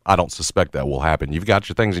 I don't suspect that will happen. You've got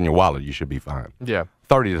your things in your wallet. You should be fine. Yeah.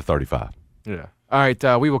 30 to 35. Yeah. All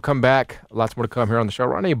right. We will come back. Lots more to come here on the show.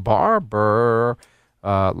 Ronnie Barber,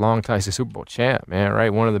 long time, he's a Super Bowl champ, man,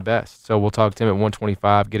 right? One of the best. So we'll talk to him at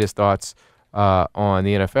 125, get his thoughts on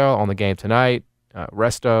the NFL, on the game tonight,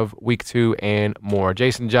 rest of week 2, and more.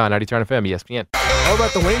 Jason John, 90 Turn FM, ESPN. How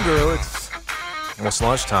about the Wing Grill? It's almost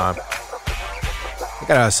lunchtime. We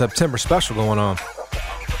got a September special going on.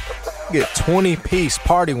 You get 20-piece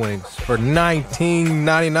party wings for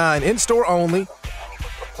 $19.99, in-store only.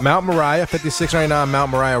 Mount Moriah, 5699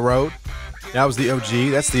 Mount Moriah Road. That was the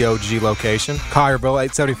OG. That's the OG location. Collierville,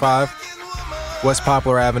 875 West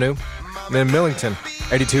Poplar Avenue. And then Millington,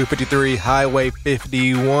 8253 Highway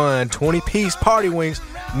 51. 20-piece party wings,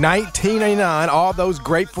 $19.99. All those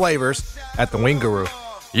great flavors at the Wing Guru.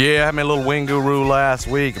 Yeah, I had me a little Wing Guru last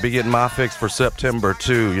week. I'll be getting my fix for September,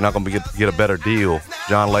 too. You're not going to get a better deal.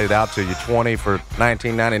 John laid it out to you, 20 for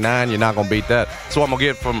 $19.99. You're not going to beat that. So I'm going to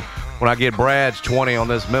get from when I get Brad's 20 on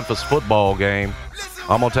this Memphis football game.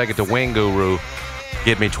 I'm going to take it to Wing Guru.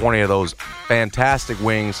 Get me 20 of those fantastic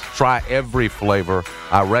wings. Try every flavor.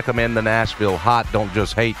 I recommend the Nashville Hot. Don't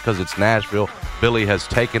just hate because it's Nashville. Billy has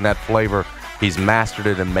taken that flavor. He's mastered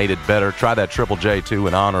it and made it better. Try that Triple J, too,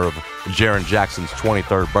 in honor of Jaren Jackson's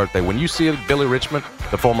 23rd birthday. When you see Billy Richmond,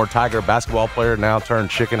 the former Tiger basketball player, now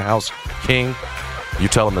turned Chicken House King, you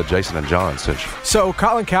tell him that Jason and John sent you. So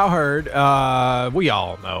Colin Cowherd, we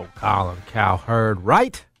all know Colin Cowherd,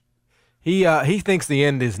 right? He thinks the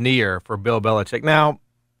end is near for Bill Belichick. Now,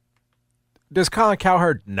 does Colin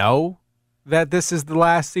Cowherd know that this is the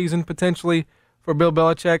last season potentially for Bill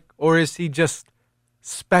Belichick, or is he just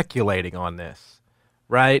speculating on this,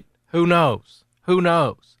 right? Who knows? Who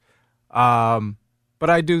knows? But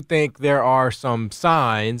I do think there are some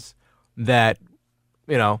signs that,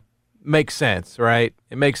 make sense, right?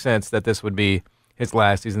 It makes sense that this would be his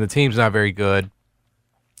last season. The team's not very good.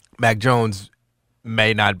 Mac Jones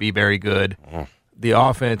may not be very good. the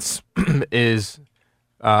offense is,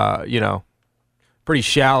 pretty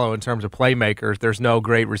shallow in terms of playmakers. There's no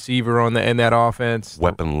great receiver in that offense.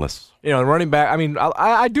 Weaponless. Running back. I mean,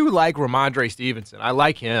 I do like Ramondre Stevenson. I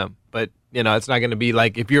like him, but it's not going to be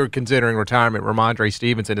like if you're considering retirement, Ramondre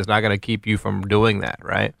Stevenson is not going to keep you from doing that,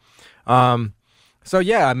 right? So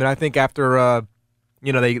yeah, I mean, I think after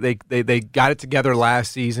they got it together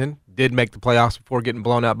last season, did make the playoffs before getting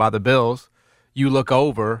blown out by the Bills. You look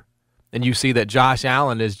over and you see that Josh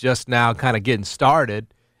Allen is just now kind of getting started,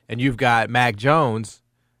 and you've got Mac Jones.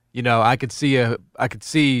 I could see.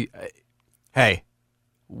 Hey,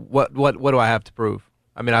 what do I have to prove?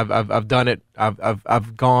 I mean, I've done it.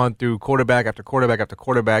 I've gone through quarterback after quarterback after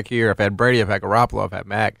quarterback here. I've had Brady, I've had Garoppolo, I've had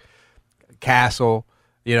Mac, Castle.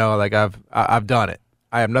 I've done it.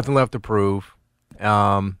 I have nothing left to prove.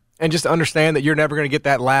 And just understand that you're never going to get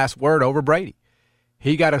that last word over Brady.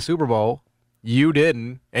 He got a Super Bowl, you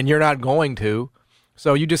didn't, and you're not going to.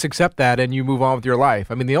 So you just accept that and you move on with your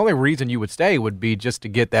life. I mean, the only reason you would stay would be just to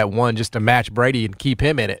get that one, just to match Brady and keep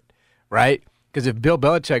him in it, right? Because if Bill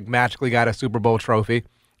Belichick magically got a Super Bowl trophy,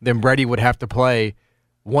 then Brady would have to play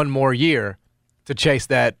one more year to chase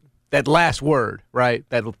that last word, right?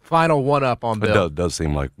 That final one-up on Bill. It does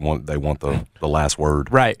seem like they want the last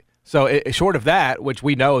word. Right. So short of that, which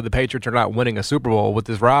we know the Patriots are not winning a Super Bowl with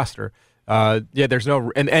this roster, there's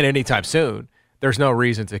no – and anytime soon, there's no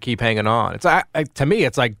reason to keep hanging on. It's to me,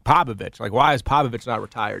 it's like Popovich. Like, why is Popovich not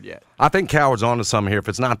retired yet? I think Coward's on to something here. If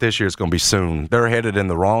it's not this year, it's going to be soon. They're headed in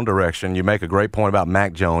the wrong direction. You make a great point about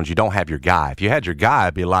Mac Jones. You don't have your guy. If you had your guy,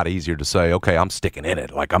 it'd be a lot easier to say, okay, I'm sticking in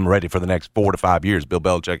it. Like, I'm ready for the next 4 to 5 years. Bill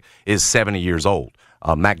Belichick is 70 years old.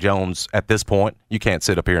 Mac Jones, at this point, you can't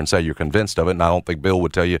sit up here and say you're convinced of it, and I don't think Bill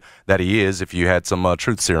would tell you that he is if you had some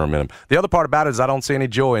truth serum in him. The other part about it is I don't see any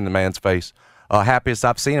joy in the man's face. Happiest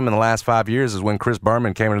I've seen him in the last 5 years is when Chris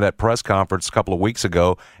Berman came into that press conference a couple of weeks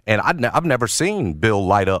ago, and I've never seen Bill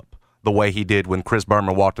light up the way he did when Chris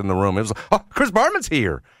Berman walked in the room. It was like, oh, Chris Berman's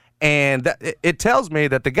here. And it tells me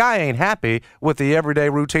that the guy ain't happy with the everyday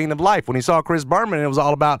routine of life. When he saw Chris Berman and it was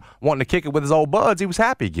all about wanting to kick it with his old buds, he was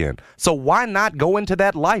happy again. So why not go into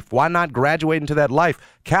that life? Why not graduate into that life?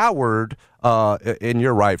 Coward, and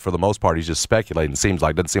you're right, for the most part, he's just speculating.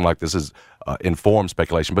 Doesn't seem like this is informed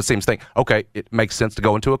speculation, but seems to think, okay, it makes sense to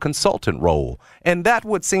go into a consultant role. And that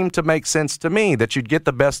would seem to make sense to me, that you'd get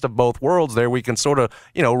the best of both worlds there. We can sort of,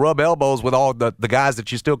 rub elbows with all the guys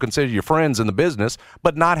that you still consider your friends in the business,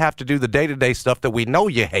 but not have to do the day-to-day stuff that we know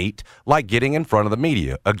you hate, like getting in front of the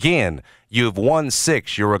media. Again, you've won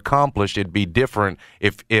 6. You're accomplished. It'd be different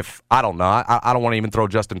if I don't know. I don't want to even throw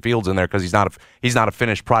Justin Fields in there because he's not a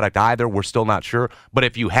finished product either. We're still not sure. But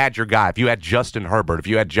if you had your guy, if you had Justin Herbert, if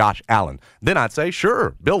you had Josh Allen, then I'd say,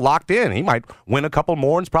 sure, Bill locked in. He might win a couple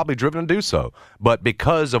more and is probably driven to do so. But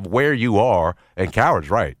because of where you are, and Coward's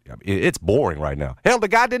right, it's boring right now. Hell, the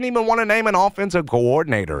guy didn't even want to name an offensive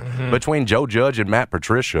coordinator between Joe Judge and Matt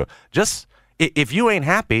Patricia. Just if you ain't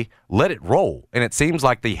happy, let it roll. And it seems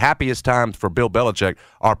like the happiest times for Bill Belichick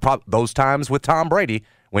are those times with Tom Brady.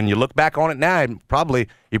 When you look back on it now,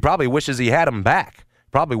 he probably wishes he had him back.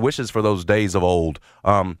 Probably wishes for those days of old.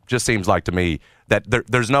 Just seems like to me that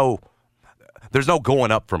there's no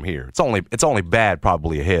going up from here. It's only bad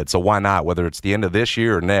probably ahead. So why not? Whether it's the end of this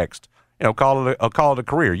year or next, call it a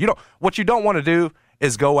career. What you don't want to do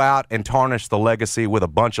is go out and tarnish the legacy with a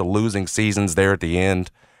bunch of losing seasons there at the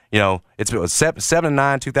end. It's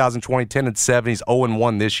 7-9 2020, 10-7. He's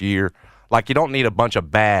 0-1 this year. Like, you don't need a bunch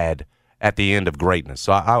of bad at the end of greatness.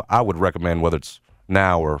 So I would recommend, whether it's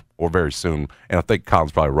now or very soon, and I think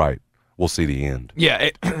Colin's probably right, we'll see the end. Yeah,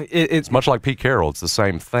 it's much like Pete Carroll. It's the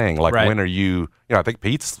same thing. Like, right. When are you? I think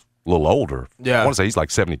Pete's a little older. Yeah, I want to say he's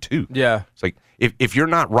like 72. Yeah, it's like if you're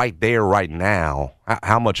not right there right now,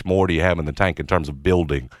 how much more do you have in the tank in terms of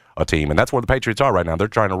building a team? And that's where the Patriots are right now. They're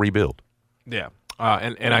trying to rebuild. Yeah.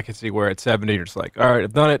 And I can see where at 70, you're just like, all right,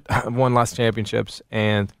 I've done it. I've won lots of championships,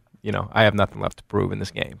 and, I have nothing left to prove in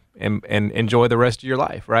this game. And enjoy the rest of your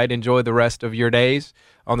life, right? Enjoy the rest of your days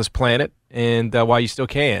on this planet, and while you still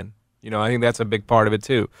can. I think that's a big part of it,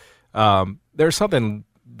 too. There's something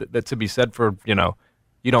that to be said for,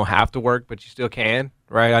 you don't have to work, but you still can,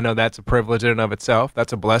 right? I know that's a privilege in and of itself.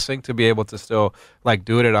 That's a blessing to be able to still,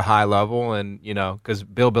 do it at a high level. And, because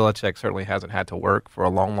Bill Belichick certainly hasn't had to work for a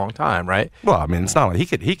long, long time, right? Well, I mean, it's not like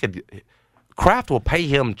he could Kraft will pay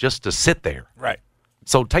him just to sit there. Right.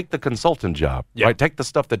 So take the consultant job, right? Take the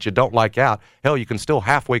stuff that you don't like out. Hell, you can still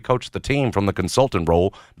halfway coach the team from the consultant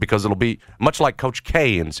role, because it'll be much like Coach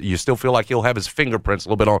K, and you still feel like he'll have his fingerprints a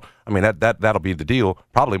little bit on. I mean, that'll be the deal,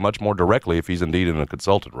 probably much more directly if he's indeed in a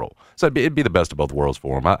consultant role. So it'd be the best of both worlds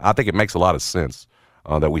for him. I think it makes a lot of sense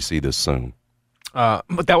that we see this soon.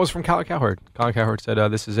 But that was from Colin Cowherd. Colin Cowherd said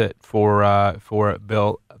this is it for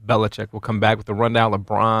Bill Belichick. We'll come back with the rundown.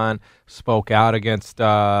 LeBron spoke out against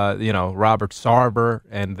Robert Sarver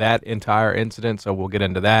and that entire incident, so we'll get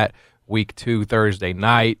into that. Week 2, Thursday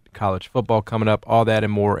night, college football coming up, all that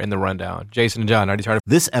and more in the rundown. Jason and John, are you trying to...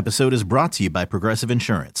 This episode is brought to you by Progressive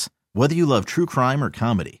Insurance. Whether you love true crime or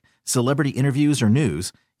comedy, celebrity interviews or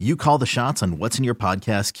news, you call the shots on what's in your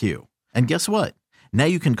podcast queue. And guess what? Now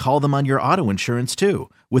you can call them on your auto insurance too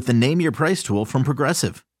with the Name Your Price tool from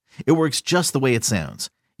Progressive. It works just the way it sounds.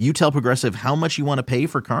 You tell Progressive how much you want to pay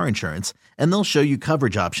for car insurance, and they'll show you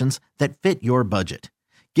coverage options that fit your budget.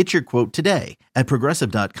 Get your quote today at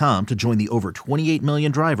Progressive.com to join the over 28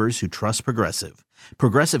 million drivers who trust Progressive.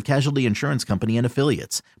 Progressive Casualty Insurance Company and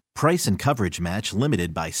Affiliates. Price and coverage match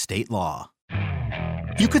limited by state law.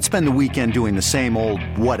 You could spend the weekend doing the same old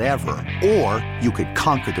whatever, or you could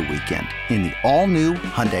conquer the weekend in the all-new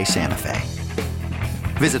Hyundai Santa Fe.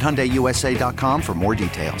 Visit HyundaiUSA.com for more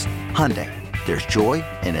details. Hyundai, there's joy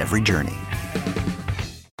in every journey.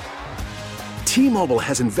 T-Mobile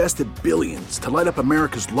has invested billions to light up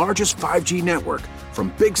America's largest 5G network,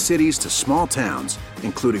 from big cities to small towns,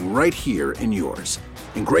 including right here in yours.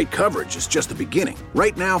 And great coverage is just the beginning.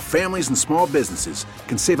 Right now, families and small businesses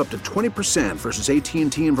can save up to 20% versus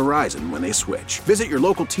AT&T and Verizon when they switch. Visit your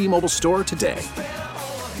local T-Mobile store today.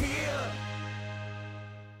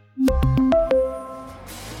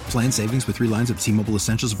 Plan savings with 3 lines of T-Mobile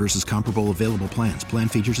Essentials versus comparable available plans. Plan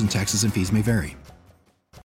features and taxes and fees may vary.